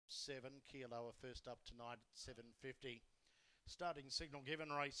7. Kialoa first up tonight at 7.50. Starting signal given,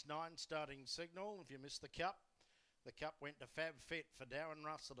 race 9. Starting signal, if you missed the cup went to Fab Fit for Darren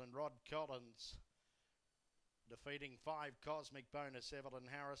Russell and Rod Collins. Defeating 5 Cosmic Bonus, Evelyn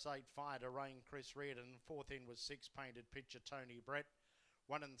Harris, 8 Fire to Rain, Chris Reardon. 4th in was 6 Painted Picture, Tony Brett.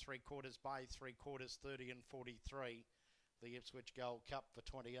 1 3/4 by 3/4, 30 and 43. The Ipswich Gold Cup for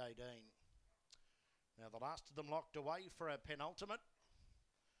 2018. Now the last of them locked away for our penultimate.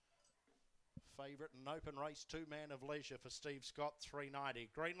 Favourite and open race 2, Man of Leisure for Steve Scott, 390.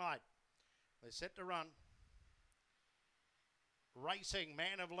 Green light. They're set to run. Racing,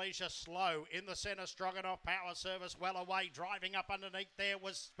 Man of Leisure slow. In the centre, Stroganoff, Power Service well away. Driving up underneath there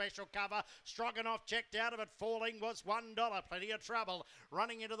was Special Cover. Stroganoff checked out of it. Falling was $1. Plenty of trouble.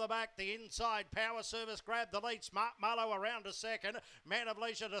 Running into the back, the inside. Power Service grabbed the lead. Smart Mallow around to second. Man of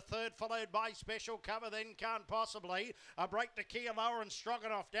Leisure to third, followed by Special Cover. Then Can't Possibly. A break to Kialoa and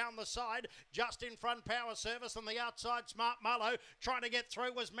Stroganoff down the side. Just in front, Power Service. On the outside, Smart Mallow. Trying to get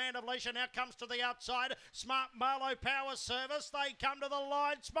through was Man of Leisure. Now comes to the outside. Smart Mallow, Power Service. They come to the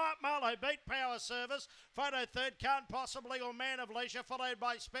line. Smart Mallow beat Power Service. Photo third, Can't Possibly or Man of Leisure, followed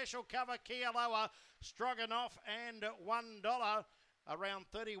by Special Cover, Kialoa, Stroganoff, and $1 around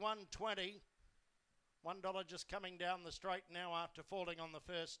 31.20. $1 just coming down the straight now after falling on the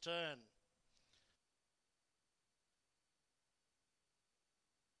first turn.